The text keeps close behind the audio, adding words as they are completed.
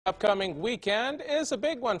Upcoming weekend is a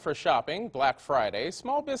big one for shopping. Black Friday,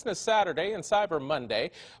 Small Business Saturday, and Cyber Monday.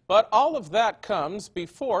 But all of that comes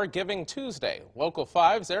before Giving Tuesday. Local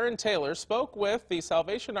 5's Erinn Taylor spoke with the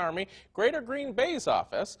Salvation Army Greater Green Bay's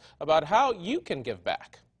office about how you can give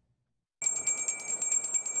back.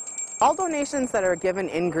 All donations that are given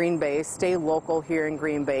in Green Bay stay local here in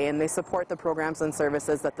Green Bay, and they support the programs and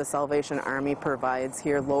services that the Salvation Army provides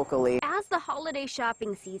here locally. As the holiday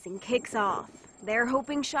shopping season kicks off, they're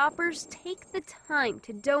hoping shoppers take the time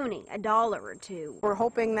to donate $1 or $2. We're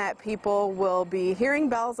hoping that people will be hearing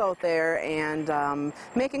bells out there and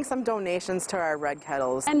making some donations to our red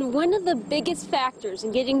kettles. And one of the biggest factors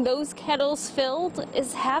in getting those kettles filled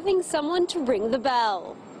is having someone to ring the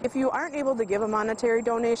bell. If you aren't able to give a monetary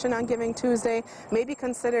donation on Giving Tuesday, maybe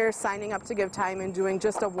consider signing up to give time and doing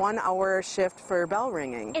just a 1-hour shift for bell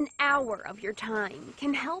ringing. An hour of your time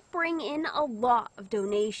can help bring in a lot of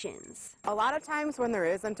donations. A lot of times when there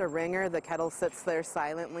isn't a ringer, the kettle sits there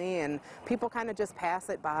silently and people kind of just pass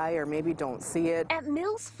it by or maybe don't see it. At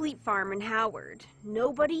Mills Fleet Farm in Howard,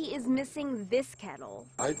 nobody is missing this kettle.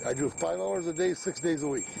 I do 5 hours a day, 6 days a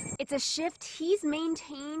week. It's a shift he's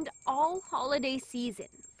maintained all holiday season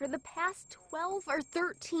for the past 12 or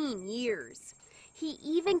 13 years. He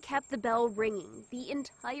even kept the bell ringing the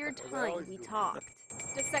entire time we talked.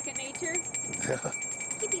 Just second nature? Yeah.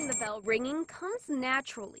 Keeping the bell ringing comes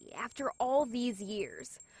naturally after all these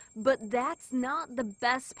years. But that's not the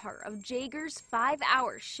best part of Jager's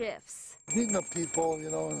 5-hour shifts. Meeting up people, you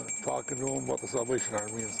know, and talking to them about the Salvation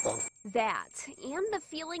Army and stuff. That, and the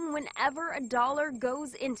feeling whenever $1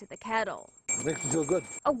 goes into the kettle. It makes me feel good.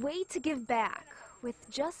 A way to give back with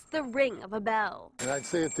just the ring of a bell. And I'd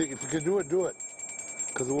say if you can do it,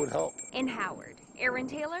 because it would help. In Howard, Erinn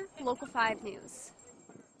Taylor, Local 5 News.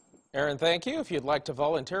 Erinn, thank you. If you'd like to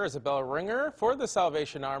volunteer as a bell ringer for the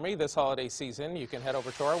Salvation Army this holiday season, you can head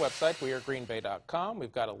over to our website, wearegreenbay.com.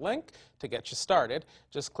 We've got a link to get you started.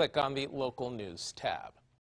 Just click on the Local News tab.